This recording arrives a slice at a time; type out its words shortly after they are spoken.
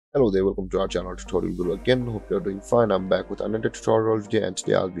Hello there, welcome to our channel tutorial guru again. Hope you're doing fine. I'm back with another tutorial video, and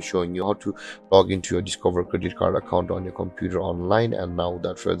today I'll be showing you how to log into your Discover credit card account on your computer online. And now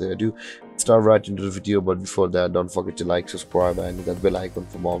without further ado, let's start right into the video. But before that, don't forget to like, subscribe and hit that bell icon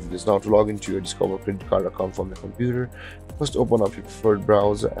for more videos. Now to log into your Discover credit card account from your computer, first open up your preferred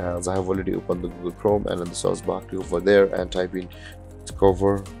browser, as I have already opened the Google Chrome, and in the search bar click over there and type in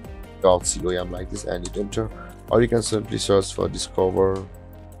discover.com like this and hit enter, or you can simply search for Discover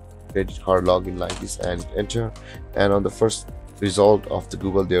credit card login like this and enter, and on the first result of the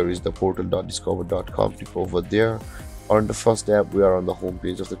Google there is the portal.discover.com. click over there. On the first tab we are on the home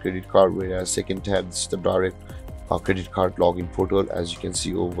page of the credit card, whereas second tab this is the direct credit card login portal, as you can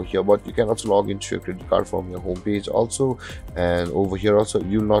see over here. But you can also log into your credit card from your home page also, and over here also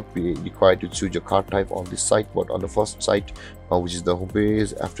you'll not be required to choose your card type on this site. But on the first site, which is the home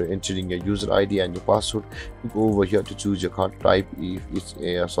page, after entering your user ID and your password, you go over here to choose your card type. If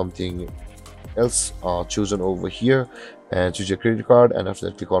it's something else chosen over here, and choose your credit card, and after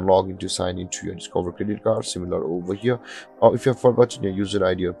that click on login to sign into your Discover credit card, similar over here. Or if you have forgotten your user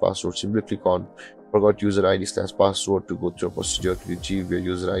ID or password, simply click on forgot user ID / password to go through a procedure to retrieve your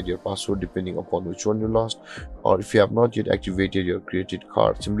user ID or password, depending upon which one you lost. Or if you have not yet activated your credit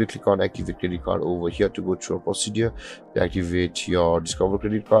card, simply click on activate credit card over here to go through a procedure to activate your Discover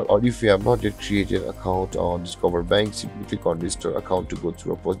credit card. Or if you have not yet created an account on Discover Bank, simply click on register account to go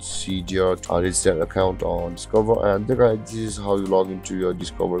through a procedure to register account on Discover. And guys, this is how you log into your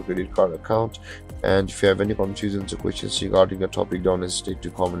Discover credit card account. And if you have any confusions or questions regarding the topic, don't hesitate to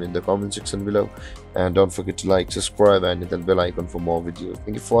comment in the comment section below, and don't forget to like, subscribe and hit that bell icon for more videos.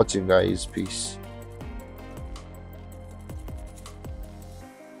 Thank you for watching guys. Peace.